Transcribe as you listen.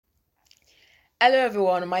Hello,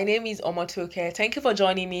 everyone. My name is Omotoke. Thank you for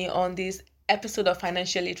joining me on this episode of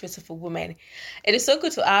Financial Literacy for Women. It is so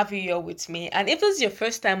good to have you here with me. And if this is your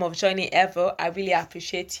first time of joining ever, I really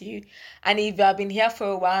appreciate you. And if you have been here for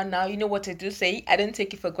a while now, you know what I do say. I don't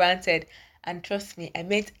take it for granted. And trust me, I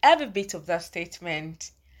meant every bit of that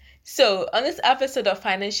statement. So, on this episode of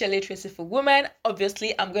Financial Literacy for Women,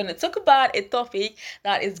 obviously, I'm going to talk about a topic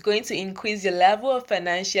that is going to increase your level of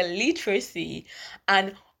financial literacy,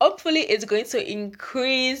 and hopefully, it's going to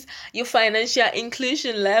increase your financial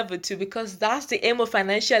inclusion level too, because that's the aim of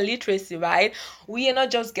financial literacy, right? We are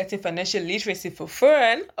not just getting financial literacy for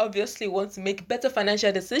fun. Obviously, we want to make better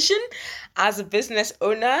financial decision as a business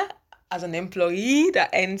owner, as an employee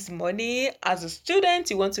that earns money, as a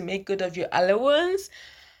student, you want to make good of your allowance,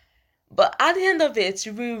 but at the end of it,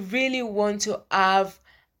 we really want to have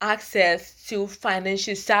access to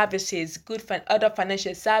financial services, other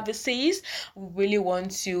financial services. We really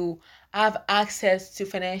want to have access to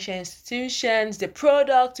financial institutions, the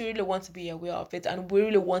product. We really want to be aware of it, and we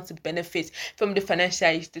really want to benefit from the financial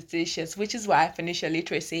institutions, which is why financial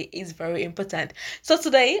literacy is very important. So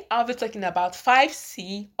today, I'll be talking about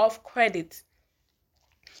 5C of credit.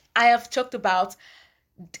 I have talked about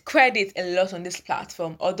credit a lot on this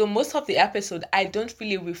platform, although most of the episode I don't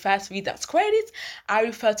really refer to it as credit. I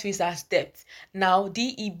refer to it as debt. Now,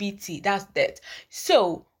 DEBT, that's debt.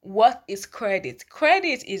 So what is credit?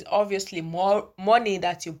 Credit is obviously more money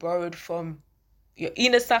that you borrowed from your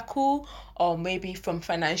inner circle or maybe from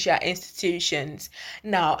financial institutions.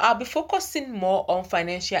 Now, I'll be focusing more on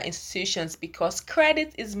financial institutions because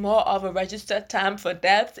credit is more of a registered term for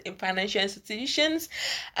debt in financial institutions.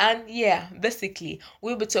 And yeah, basically,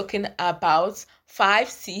 we'll be talking about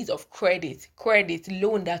 5C's of credit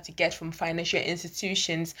loan that you get from financial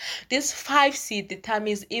institutions. This 5C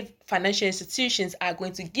determines if financial institutions are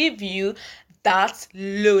going to give you that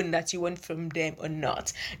loan that you want from them or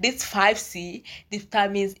not. This 5C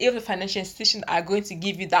determines if the financial institutions are going to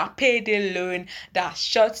give you that payday loan, that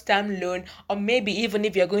short-term loan, or maybe even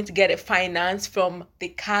if you're going to get a finance from the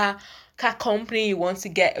car company you want to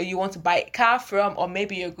get, or you want to buy a car from, or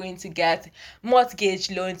maybe you're going to get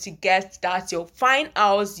mortgage loan to get that your fine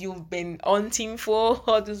house you've been hunting for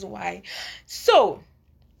all this while. So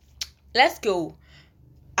let's go.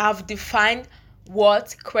 I've defined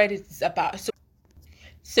what credit is about.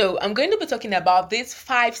 So I'm going to be talking about these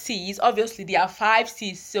 5C's. Obviously, there are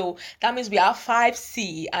 5C's. So that means we have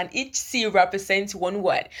 5C and each C represents one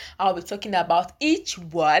word. I'll be talking about each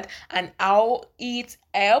word and how it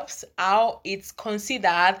helps, how it's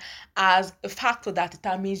considered as a factor that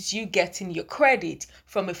determines you getting your credit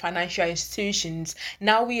from a financial institutions.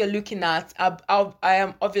 Now we are looking at, I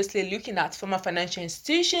am obviously looking at former financial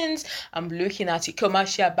institutions. I'm looking at your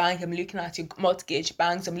commercial bank. I'm looking at your mortgage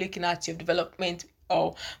banks. I'm looking at your development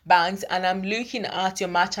or banks, and I'm looking at your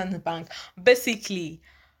merchant bank. Basically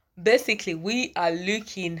we are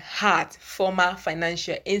looking at former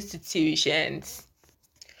financial institutions.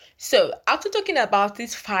 So after talking about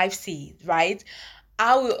these 5C's, right,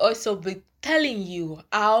 I will also be telling you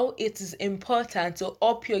how it is important to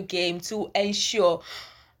up your game to ensure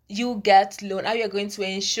you get loan, how you're going to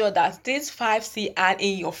ensure that these 5C are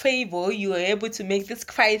in your favor. You are able to make this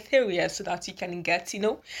criteria so that you can get,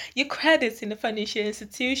 your credits in the financial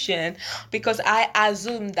institution. Because I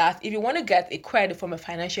assume that if you want to get a credit from a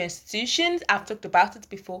financial institution, I've talked about it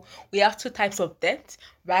before, we have two types of debt,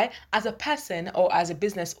 right? As a person or as a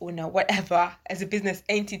business owner, whatever, as a business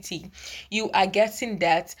entity, you are getting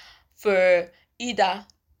debt for either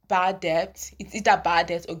bad debt. It's either bad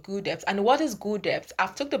debt or good debt. And what is good debt?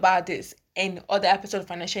 I've talked about this in other episodes of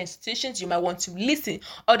financial institutions. You might want to listen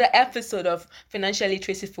other episode of financial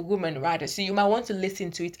literacy for women, rather. So you might want to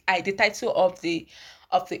listen to it. The title of the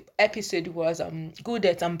episode was good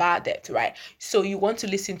debt and bad debt, right? So you want to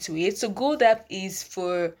listen to it. So good debt is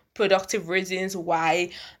for productive reasons, why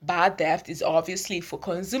bad debt is obviously for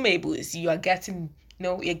consumables. You are getting,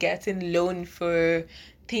 you're getting loan for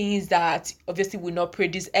things that obviously will not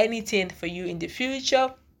produce anything for you in the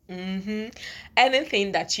future.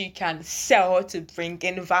 Anything that you can sell to bring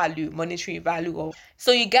in value, monetary value.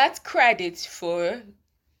 So you get credit for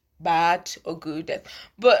bad or good debt.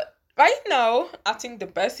 But right now, I think the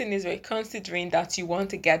best thing is considering that you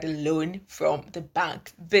want to get a loan from the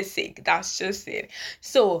bank. Basic, that's just it.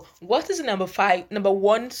 So what is number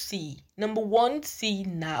 1C? Number 1C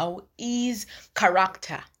now is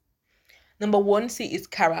character. Number 1C is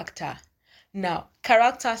character. Now,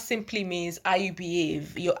 character simply means how you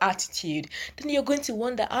behave, your attitude. Then you're going to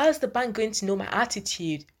wonder, how is the bank going to know my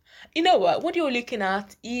attitude? You know what you're looking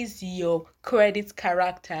at is your credit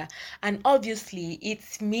character. And obviously,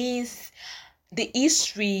 it means the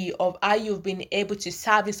history of how you've been able to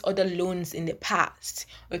service other loans in the past.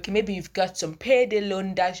 Okay, maybe you've got some payday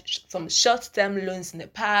loan, some short-term loans in the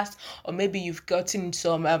past, or maybe you've gotten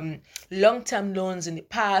some long-term loans in the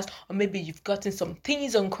past, or maybe you've gotten some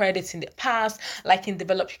things on credit in the past. Like in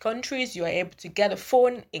developed countries, you are able to get a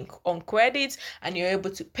phone on credit, and you're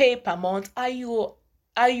able to pay per month. How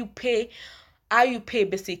you pay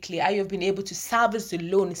basically, how you've been able to service the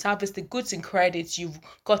loan, service the goods and credits you've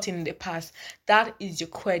gotten in the past. That is your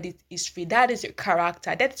credit history. That is your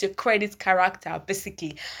character. That's your credit character,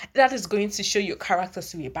 basically. That is going to show your character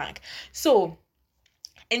to a bank. So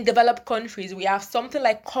in developed countries, we have something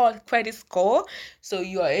like called credit score. So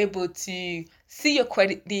you are able to see your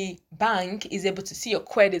credit, the bank is able to see your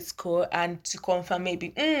credit score and to confirm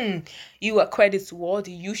maybe you are credit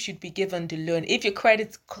worthy, you should be given the loan. If your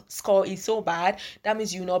credit score is so bad, that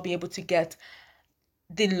means you will not be able to get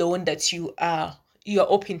the loan that you're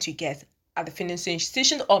hoping to get at the financial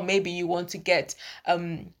institution, or maybe you want to get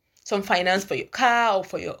some finance for your car or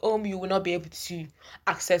for your home. You will not be able to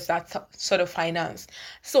access that sort of finance.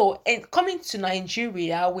 So, in coming to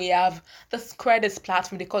Nigeria, we have this credit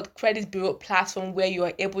platform. They call it credit bureau platform, where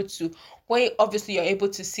obviously you're able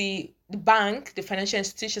to see the bank, the financial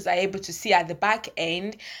institutions are able to see at the back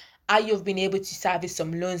end how you've been able to service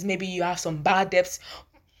some loans. Maybe you have some bad debts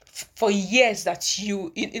for years that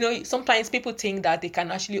sometimes people think that they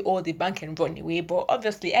can actually hold the bank and run away, but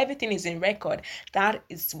obviously everything is in record. That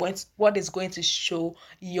is what is going to show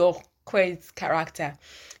your credit character.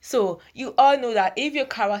 So you all know that if your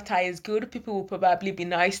character is good, people will probably be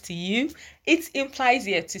nice to you. It implies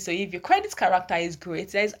here too. So if your credit character is great,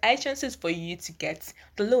 there's high chances for you to get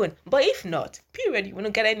the loan. But if not, period, you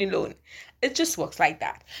won't get any loan. It just works like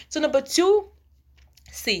that. So number two,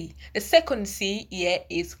 C. The second C here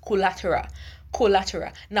is collateral.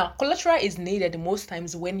 Collateral. Now, collateral is needed most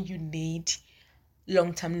times when you need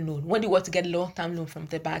long-term loan, when you want to get long-term loan from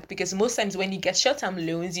the bank, because most times when you get short-term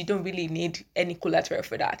loans, you don't really need any collateral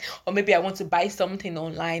for that. Or maybe I want to buy something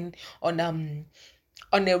online on a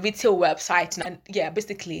retail website, and yeah,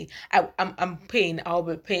 basically I'll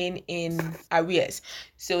be paying in arrears.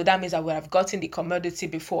 So that means I would have gotten the commodity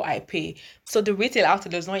before I pay. So the retail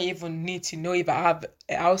outlet does not even need to know if I have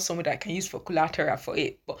a house somewhere that I can use for collateral for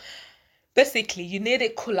it. But basically, you need a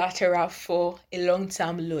collateral for a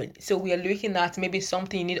long-term loan. So we are looking at maybe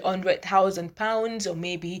something you need £100,000, or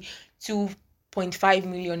maybe 2.5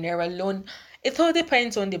 million naira loan. It all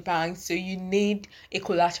depends on the bank, so you need a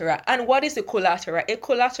collateral. And what is a collateral? A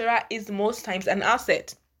collateral is most times an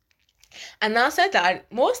asset. An asset that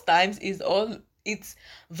most times its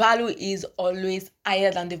value is always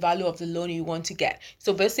higher than the value of the loan you want to get.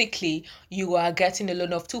 So basically, you are getting a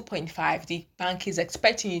loan of 2.5. The bank is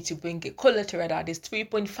expecting you to bring a collateral that is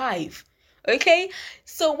 3.5. Okay,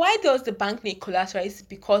 so why does the bank need collateral? It's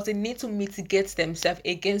because they need to mitigate themselves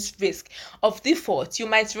against risk of default. You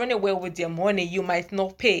might run away with your money, you might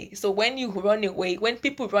not pay. So when people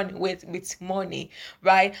run away with money,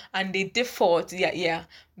 right, and they default,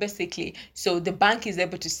 basically, so the bank is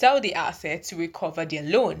able to sell the asset to recover their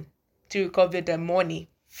loan, to recover the money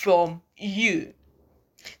from you.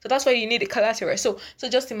 So that's why you need a collateral. So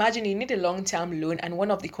just imagine you need a long-term loan, and one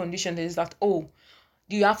of the conditions is that you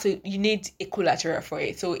need a collateral for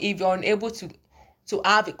it. So if you're unable to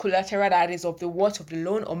have a collateral that is of the worth of the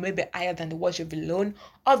loan, or maybe higher than the worth of the loan,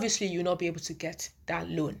 obviously you'll not be able to get that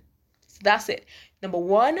loan. So that's it. Number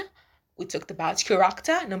one, we talked about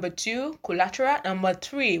character. Number two, collateral. Number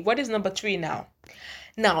three, what is number three now?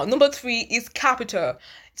 Now, number three is capital.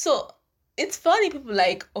 So it's funny, people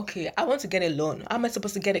like, okay, I want to get a loan. How am I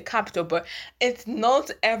supposed to get a capital? But it's not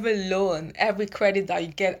every loan, every credit that you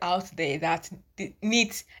get out there that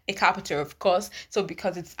needs a capital, of course. So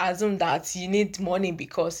because it's assumed that you need money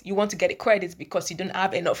because you want to get a credit because you don't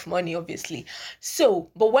have enough money, obviously. So,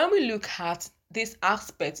 but when we look at this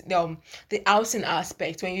aspect, the housing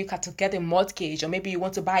aspect, when you have to get a mortgage, or maybe you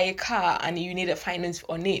want to buy a car and you need a finance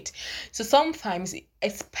on it. So sometimes,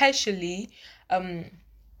 especially, I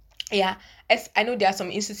know there are some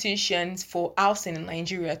institutions for housing in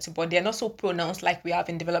Nigeria too, but they're not so pronounced like we have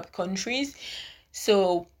in developed countries.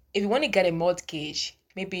 So if you want to get a mortgage,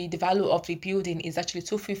 maybe the value of the building is actually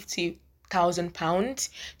 £250,000.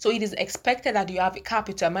 So it is expected that you have a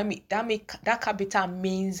capital. That capital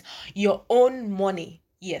means your own money.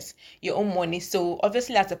 Yes, your own money. So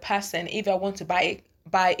obviously, as a person, if I want to buy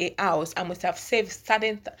buy a house, I must have saved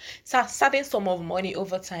certain sum of money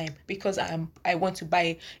over time because I want to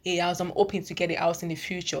buy a house. I'm hoping to get a house in the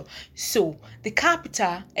future. So the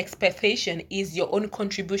capital expectation is your own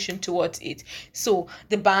contribution towards it. So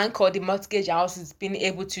the bank or the mortgage house is being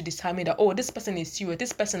able to determine that, oh, this person is serious,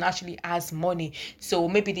 this person actually has money. So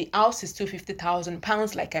maybe the house is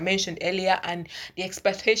 £250,000, like I mentioned earlier, and the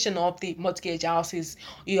expectation of the mortgage house is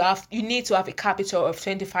you need to have a capital of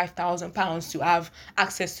 £25,000 to have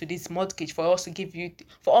access to this mortgage for us to give you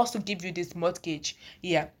this mortgage.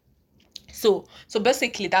 Yeah. So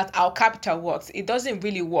basically that's how capital works. It doesn't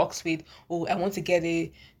really works with, oh, I want to get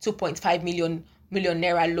a 2.5 million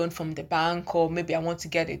naira loan from the bank, or maybe I want to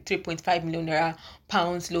get a 3.5 million naira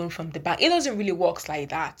pounds loan from the bank. It doesn't really works like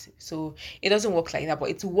that. So it doesn't work like that, but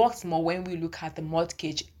it works more when we look at the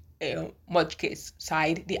mortgage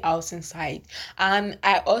side, the housing side. And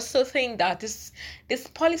I also think that this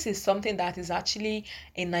policy is something that is actually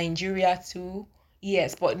in Nigeria too.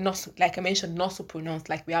 Yes, but not, like I mentioned, not so pronounced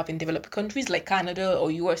like we have in developed countries like Canada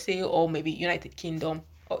or USA or maybe United Kingdom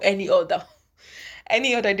or any other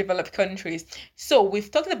developed countries. So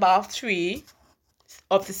we've talked about three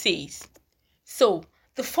of the C's. So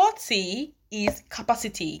the fourth C is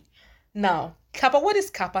capacity. Now, what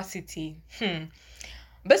is capacity?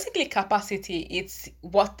 Basically, capacity, it's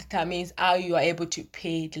what determines how you are able to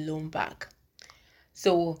pay the loan back.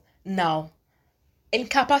 So now, in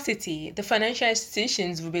capacity, the financial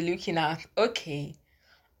institutions will be looking at, okay,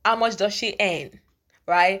 how much does she earn?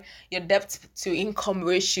 Right? Your debt to income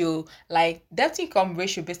ratio, like debt to income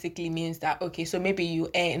ratio basically means that, okay, so maybe you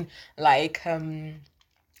earn like 1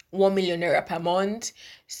 million naira per month.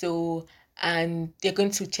 So, and they're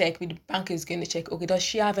going to check, the bank is going to check, okay, does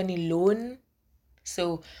she have any loan?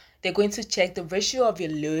 So they're going to check the ratio of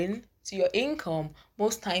your loan to your income.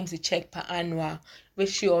 Most times they check per annual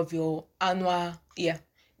ratio of your annual, the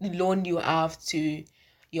loan you have to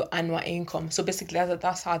your annual income. So basically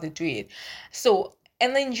that's how they do it. So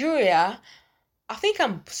in Nigeria, I think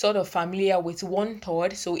I'm sort of familiar with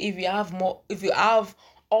 1/3. So if you have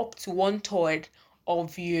up to 1/3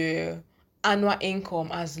 of your annual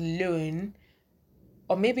income as loan,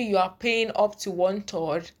 or maybe you are paying up to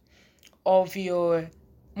 1/3 of your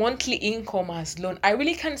monthly income as loan. I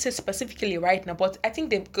really can't say specifically right now, but I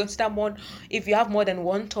think they consider more, if you have more than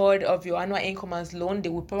 1/3 of your annual income as loan, they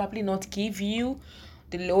will probably not give you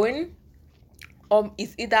the loan.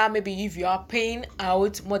 It's either maybe if you are paying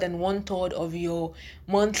out more than 1/3 of your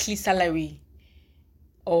monthly salary,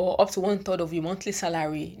 or up to 1/3 of your monthly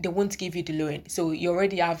salary, they won't give you the loan. So you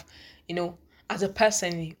already have, as a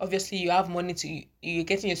person, obviously you have money you're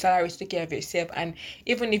getting your salary to take care of yourself. And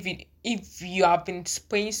even if you have been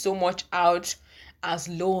paying so much out as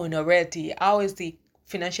loan already, how is the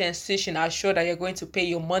financial institution assured that you're going to pay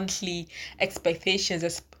your monthly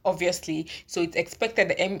expectations? Obviously, so it's expected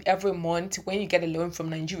that every month when you get a loan from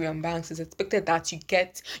Nigerian banks, it's expected that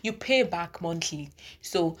you pay back monthly.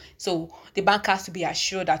 So the bank has to be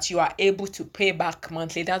assured that you are able to pay back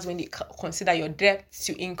monthly. That's when they consider your debt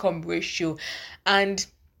to income ratio. And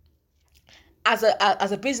as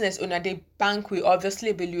a business owner, the bank will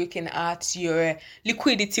obviously be looking at your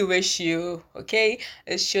liquidity ratio. Okay,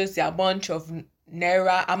 it shows the amount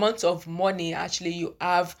of money actually you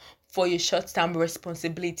have for your short-term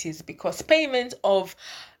responsibilities, because payment of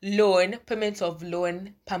loan per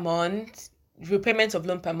month, repayment of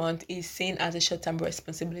loan per month is seen as a short-term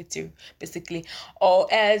responsibility, basically, or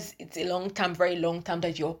as it's a very long term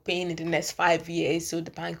that you're paying in the next 5 years. So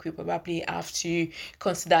the bank will probably have to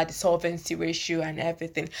consider the solvency ratio and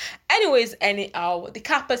everything. Anyhow, the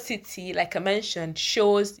capacity, like I mentioned,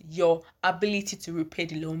 shows your ability to repay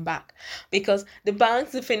the loan back, because the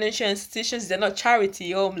banks, the financial institutions, they're not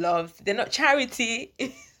charity, home love. They're not charity.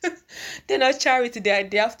 They're not charity.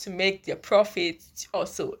 They have to make their profits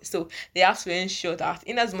also. So they have to ensure that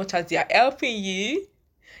in as much as they are helping you,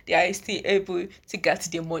 they are still able to get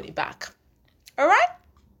their money back. All right.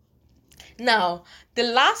 Now, the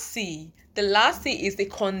last C is the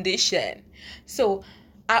condition. So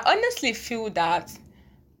I honestly feel that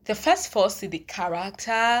the first 4C, the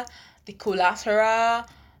character, the collateral,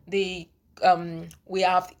 we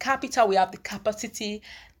have the capital, we have the capacity.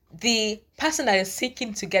 The person that is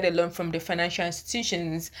seeking to get a loan from the financial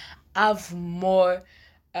institutions have more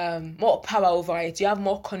power over it. You have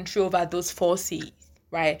more control over those 4Cs,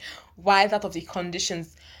 right? Why that of the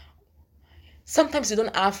conditions? Sometimes you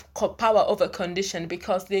don't have power over condition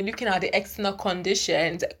because they're looking at the external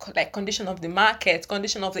conditions, like condition of the market,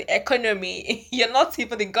 condition of the economy. You're not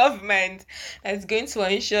even the government that's going to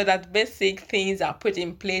ensure that basic things are put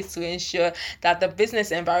in place to ensure that the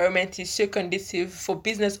business environment is so conducive for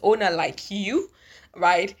business owner like you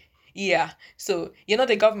right? Yeah. So you're not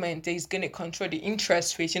the government that is going to control the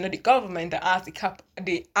interest rate. You're not the government that has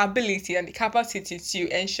the ability and the capacity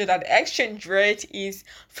to ensure that the exchange rate is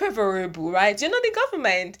favorable, right? You're not the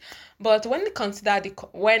government. But when we consider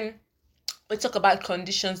when we talk about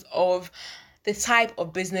conditions of the type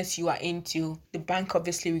of business you are into, the bank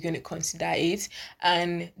obviously we're going to consider it,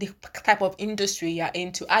 and the type of industry you're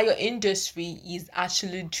into, how your industry is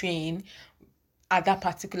actually doing at that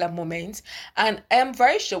particular moment. And I'm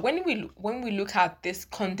very sure when we look at this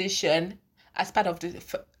condition as part of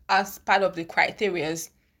the criteria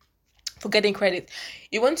for getting credit,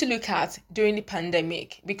 you want to look at during the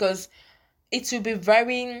pandemic, because it will be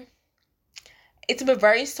very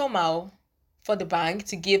somehow for the bank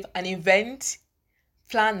to give an event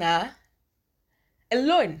planner a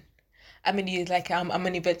loan. I mean, it's like I'm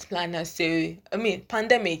an event planner, so I mean,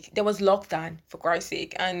 pandemic, there was lockdown for Christ's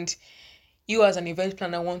sake, and you as an event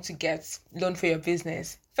planner want to get loan for your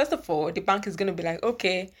business. First of all, the bank is going to be like,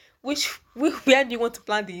 okay, where do you want to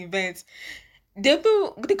plan the event?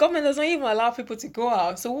 The government doesn't even allow people to go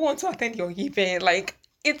out, so who want to attend your event? Like,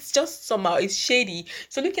 it's just somehow it's shady.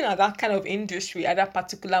 So looking at that kind of industry at that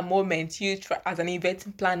particular moment, you try as an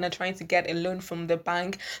event planner trying to get a loan from the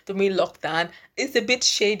bank to be lockdown, it's a bit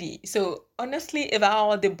shady. So honestly, if I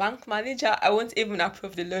were the bank manager, I won't even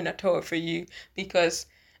approve the loan at all for you, because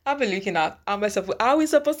I've been looking at how are we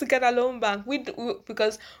supposed to get a loan bank?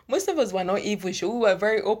 Because most of us were not evil, so we were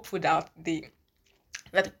very hopeful that the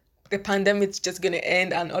pandemic's just gonna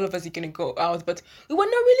end and all of us are gonna go out. But we were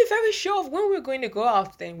not really very sure of when we were going to go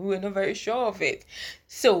out. Then we were not very sure of it.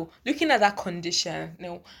 So looking at that condition,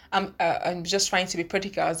 I'm just trying to be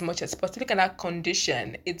practical as much as possible. Looking at that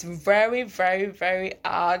condition, it's very, very, very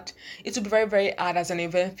hard. It will be very, very hard as an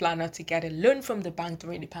event planner to get a loan from the bank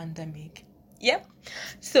during the pandemic. Yeah.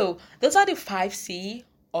 So those are the 5C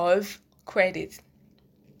of credit.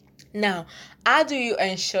 Now, how do you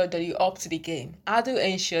ensure that you're up to the game? How do you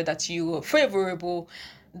ensure that you are favorable?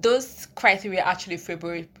 Those criteria are actually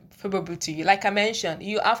favorable to you. Like I mentioned,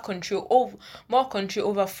 you have more control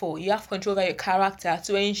over four. You have control over your character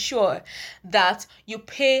to ensure that you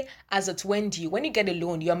pay as at when due. When you get a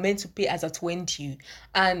loan, you're meant to pay as at when due.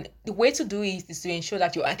 And the way to do it is to ensure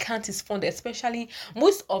that your account is funded, especially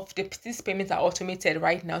most of these payments are automated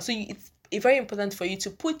right now. So it's very important for you to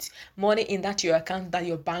put money in that your account, that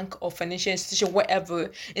your bank or financial institution, whatever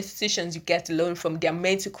institutions you get a loan from, they're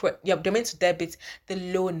meant to debit the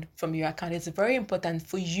loan from your account. It's very important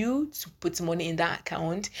for you to put money in that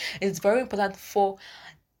account. It's very important for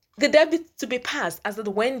the debit to be passed as at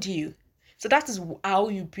when due. So that is how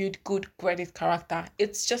you build good credit character.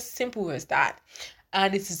 It's just simple as that.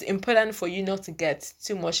 And it is important for you not to get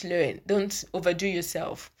too much loan. Don't overdo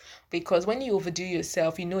yourself, because when you overdo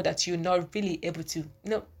yourself, you know that you're not really able to,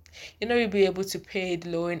 you're not really able to pay the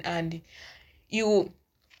loan, and you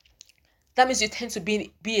that means you tend to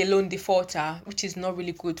be a loan defaulter, which is not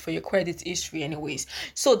really good for your credit history anyways.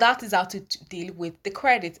 So that is how to deal with the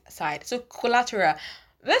credit side. So collateral.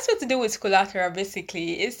 That's what to do with collateral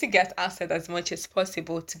basically is to get asset as much as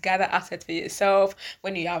possible, to gather asset for yourself.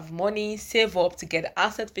 When you have money, save up to get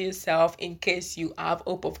asset for yourself in case you have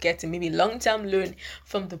hope of getting maybe long-term loan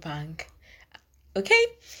from the bank. Okay?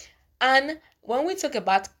 And when we talk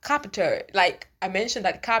about capital, like I mentioned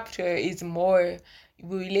that capital is more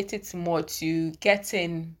related to more to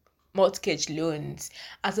getting mortgage loans.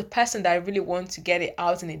 As a person that really wants to get it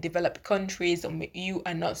out in the developed countries, or you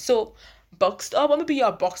are not so boxed up, or maybe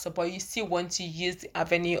you're boxed up, but you still want to use the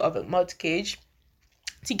avenue of a mortgage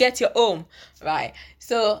to get your home, right?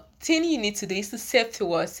 So thing you need to do is to save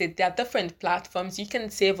towards it. There are different platforms. You can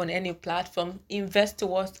save on any platform, invest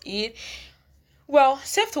towards it. Well,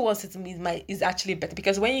 save towards it is actually better,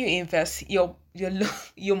 because when you invest, your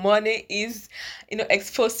money is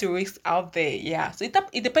exposed to risks out there. Yeah, so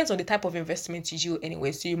it depends on the type of investment you do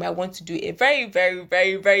anyway. So you might want to do a very, very,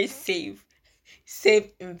 very, very safe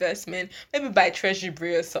investment, maybe buy treasury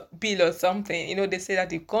bill or something. They say that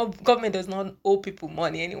the government does not owe people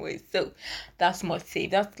money anyway, so that's more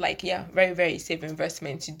safe. That's like, yeah, very, very safe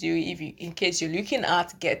investment to do if you in case you're looking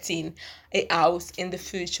at getting a house in the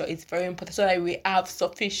future. It's very important so that we have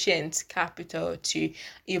sufficient capital to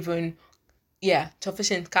even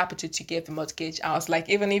sufficient capital to get the mortgage house. Like,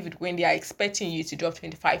 even if when they are expecting you to drop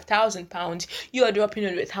 £25,000, you are dropping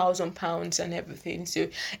 £100,000 and everything. So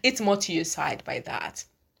it's more to your side by that.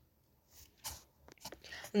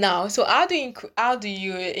 Now, so how do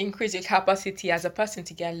you increase your capacity as a person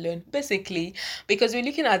to get a loan? Basically, because we're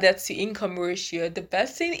looking at debt to income ratio, the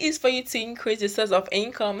best thing is for you to increase your source of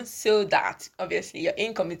income, so that obviously your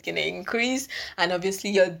income is gonna increase and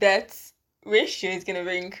obviously your debt ratio is gonna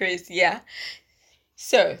be increased. Yeah.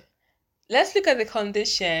 So let's look at the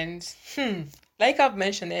conditions. Like I've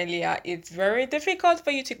mentioned earlier, it's very difficult for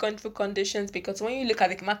you to control conditions because when you look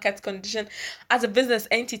at the market condition as a business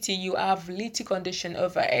entity, you have little condition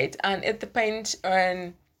over it, and it depends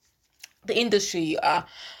on the industry you are.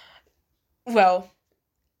 Well,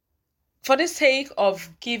 for the sake of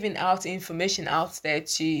giving out information out there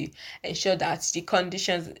to ensure that the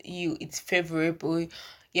conditions it's favorable,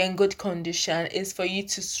 you're in good condition, is for you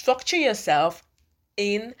to structure yourself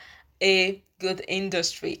in a good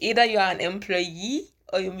industry. Either you are an employee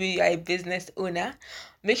or you are a business owner.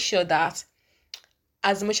 Make sure that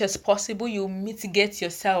as much as possible you mitigate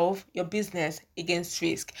yourself, your business, against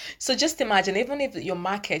risk. So just imagine, even if your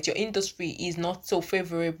market, your industry is not so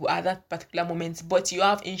favorable at that particular moment, but you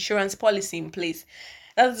have insurance policy in place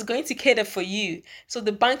that is going to cater for you. So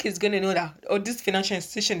the bank is going to know that, or this financial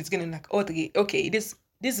institution is going to like, okay,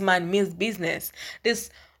 this man means business, this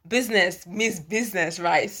business means business,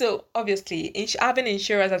 right? So obviously having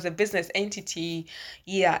insurance as a business entity,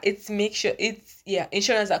 yeah, it's make sure it's, yeah,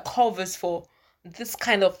 insurance that covers for this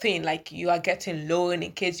kind of thing. Like you are getting loan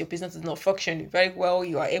in case your business is not functioning very well,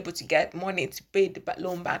 you are able to get money to pay the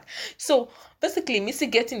loan back. So basically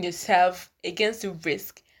mitigating yourself against the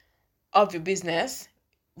risk of your business,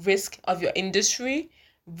 risk of your industry,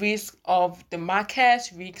 risk of the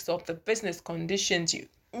market, risk of the business conditions, you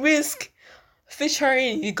risk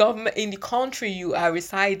featuring the government in the country you are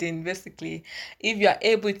residing. Basically, if you are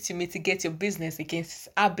able to mitigate your business against,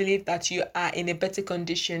 I believe that you are in a better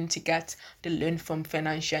condition to get the loan from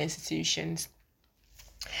financial institutions.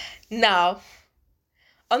 Now,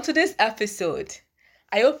 on today's episode,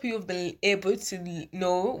 I hope you've been able to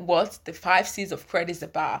know what the 5 C's of credit is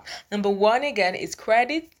about. Number one, again, is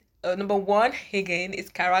credit. Number one, again, is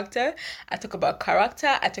character. I talk about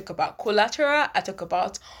character. I talk about collateral. I talk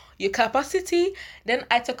about your capacity. Then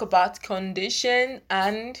I talk about condition,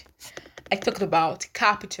 and I talked about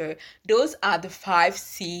capital. Those are the 5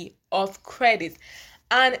 C of credit.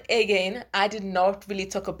 And again, I did not really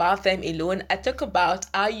talk about them alone. I talk about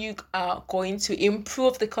how you are going to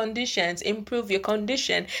improve the conditions, improve your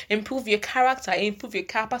condition, improve your character, improve your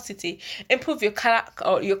capacity, improve your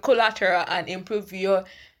collateral, and improve your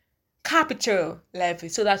capital level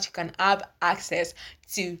so that you can have access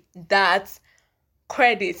to that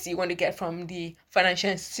credits you want to get from the financial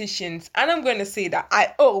institutions. And I'm going to say that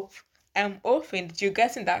I'm hoping that you're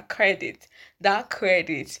getting that credit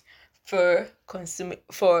for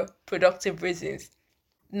productive reasons.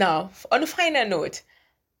 Now, on a final note,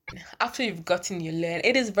 after you've gotten your loan,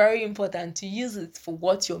 it is very important to use it for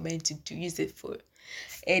what you're meant to use it for.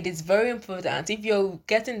 It is very important if you're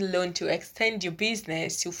getting the loan to extend your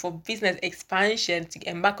business, to for business expansion, to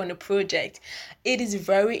embark on a project. It is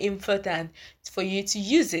very important for you to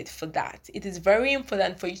use it for that. It is very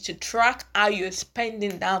important for you to track how you're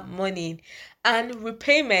spending that money, and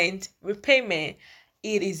repayment.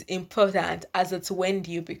 It is important as it's when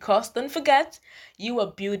due, because don't forget, you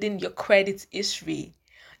are building your credit history.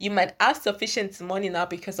 You might have sufficient money now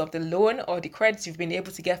because of the loan or the credits you've been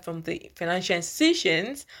able to get from the financial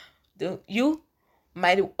institutions. You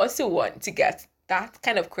might also want to get that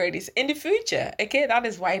kind of credit in the future. Okay, that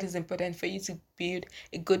is why it is important for you to build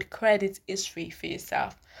a good credit history for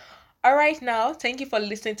yourself. All right, now, thank you for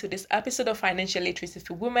listening to this episode of Financial Literacy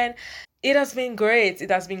for Women. It has been great. It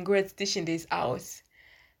has been great teaching this out.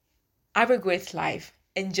 Have a great life.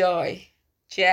 Enjoy.